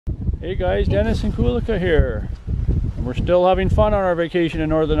Hey guys, Dennis and Kulika here. And we're still having fun on our vacation in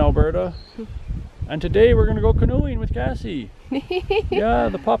northern Alberta. And today we're going to go canoeing with Cassie. Yeah,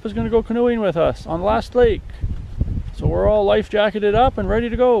 the pup is going to go canoeing with us on Last Lake. So we're all life jacketed up and ready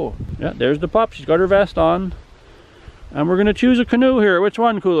to go. Yeah, there's the pup. She's got her vest on. And we're going to choose a canoe here. Which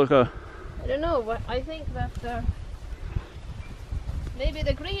one, Kulika? I don't know, but I think that maybe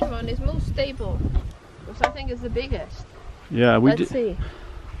the green one is most stable. Because I think it's the biggest. Yeah, Let's see.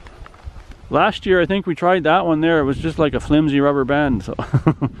 Last year I think we tried that one there. It was just like a flimsy rubber band. So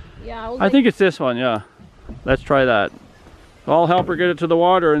Yeah, I think it's this one, yeah. Let's try that. I'll help her get it to the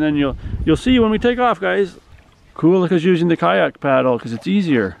water and then you'll see when we take off, guys. Kulika's using the kayak paddle because it's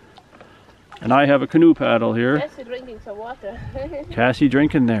easier. And I have a canoe paddle here. Cassie drinking some water. Cassie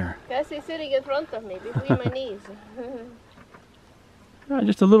drinking there. Cassie sitting in front of me between my knees. Yeah,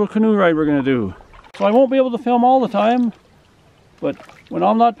 just a little canoe ride we're going to do. So I won't be able to film all the time, but when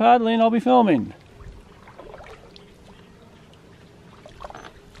I'm not paddling, I'll be filming.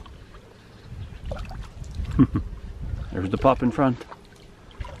 There's the pup in front.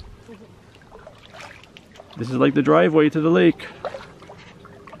 This is like the driveway to the lake.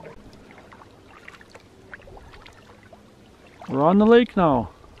 We're on the lake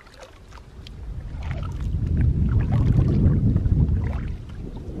now.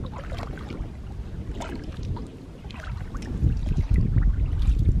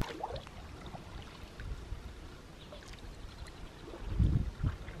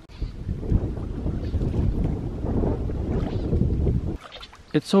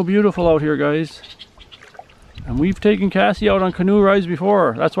 It's so beautiful out here, guys. And we've taken Cassie out on canoe rides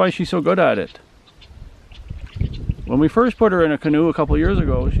before. That's why she's so good at it. When we first put her in a canoe a couple years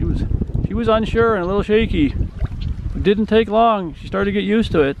ago, she was unsure and a little shaky. It didn't take long. She started to get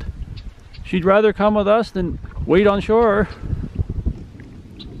used to it. She'd rather come with us than wait on shore.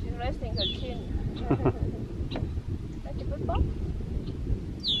 She's resting her chin. That's a good pup.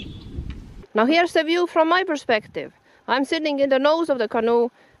 Now here's the view from my perspective. I'm sitting in the nose of the canoe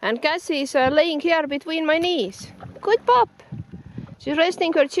and Cassie is laying here between my knees. Good pup. She's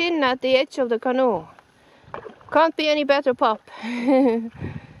resting her chin at the edge of the canoe. Can't be any better pup.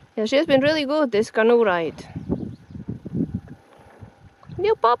 Yeah, she has been really good this canoe ride.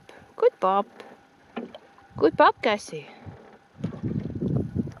 New pup. Good pup. Good pup, Cassie.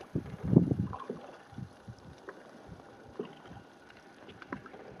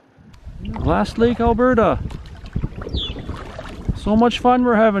 Last Lake, Alberta. So much fun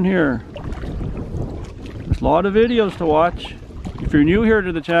we're having here. There's a lot of videos to watch. If you're new here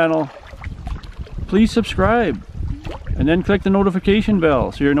to the channel, please subscribe and then click the notification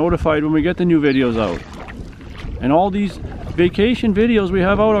bell so you're notified when we get the new videos out. And all these vacation videos we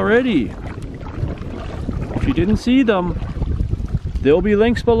have out already. If you didn't see them, there'll be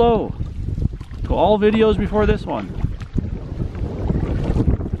links below to all videos before this one.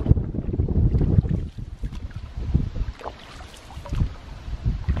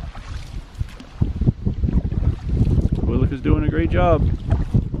 Kulika's doing a great job.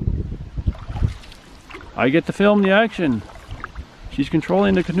 I get to film the action. She's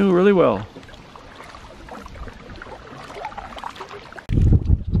controlling the canoe really well.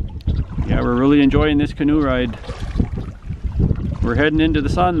 Yeah, we're really enjoying this canoe ride. We're heading into the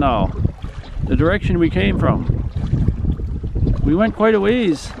sun now. The direction we came from. We went quite a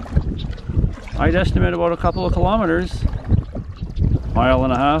ways. I'd estimate about a couple of kilometers. Mile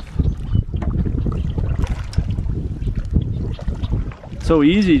and a half. So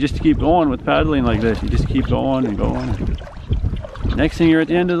easy just to keep going with paddling like this. You just keep going and going. Next thing you're at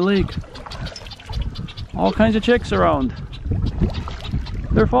the end of the lake. All kinds of chicks around.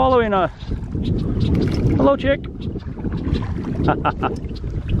 They're following us. Hello, chick.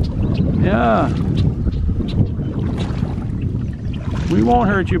 Yeah. We won't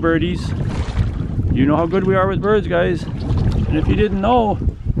hurt you, birdies. You know how good we are with birds, guys. And if you didn't know,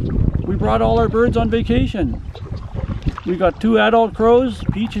 we brought all our birds on vacation. We got 2 adult crows,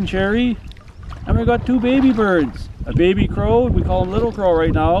 Peach and Cherry, and we got 2 baby birds. A baby crow, we call him Little Crow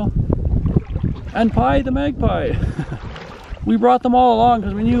right now, and Pie the magpie. We brought them all along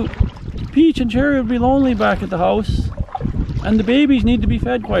because we knew Peach and Cherry would be lonely back at the house, and the babies need to be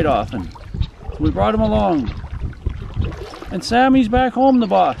fed quite often. So we brought them along. And Sammy's back home, the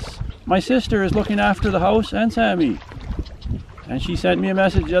boss. My sister is looking after the house and Sammy. And she sent me a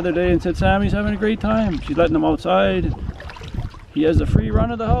message the other day and said Sammy's having a great time. She's letting him outside. He has the free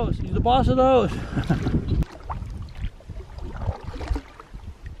run of the house. He's the boss of the house.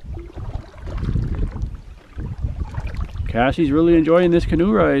 Cassie's really enjoying this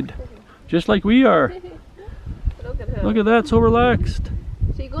canoe ride, just like we are. Look at her. Look at that, so relaxed.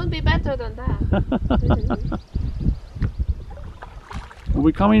 She's going be better than that. We'll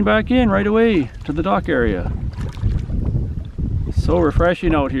be coming back in right away to the dock area. It's so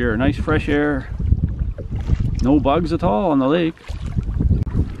refreshing out here, nice fresh air. No bugs at all on the lake.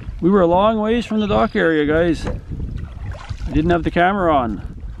 We were a long ways from the dock area, guys. I didn't have the camera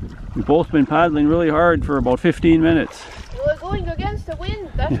on. We've both been paddling really hard for about 15 minutes. You were going against the wind,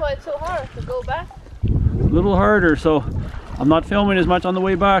 that's why it's so hard to go back. A little harder, so I'm not filming as much on the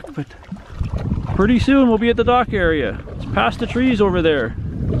way back, but pretty soon we'll be at the dock area. It's past the trees over there.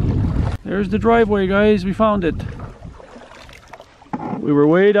 There's the driveway, guys. We found it. We were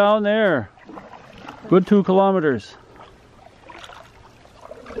way down there. Good 2 kilometers.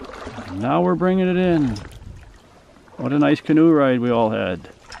 Now we're bringing it in. What a nice canoe ride we all had.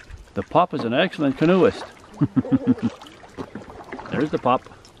 The pup is an excellent canoeist. There's the pup.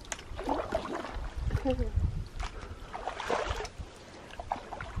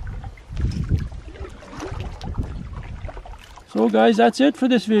 So guys, that's it for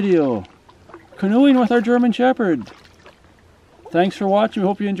this video. Canoeing with our German Shepherd. Thanks for watching. We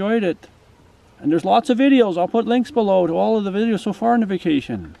hope you enjoyed it. And there's lots of videos. I'll put links below to all of the videos so far on the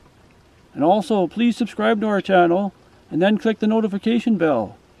vacation. And also, please subscribe to our channel and then click the notification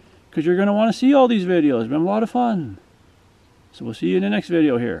bell, because you're going to want to see all these videos. It's been a lot of fun. So we'll see you in the next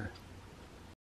video here.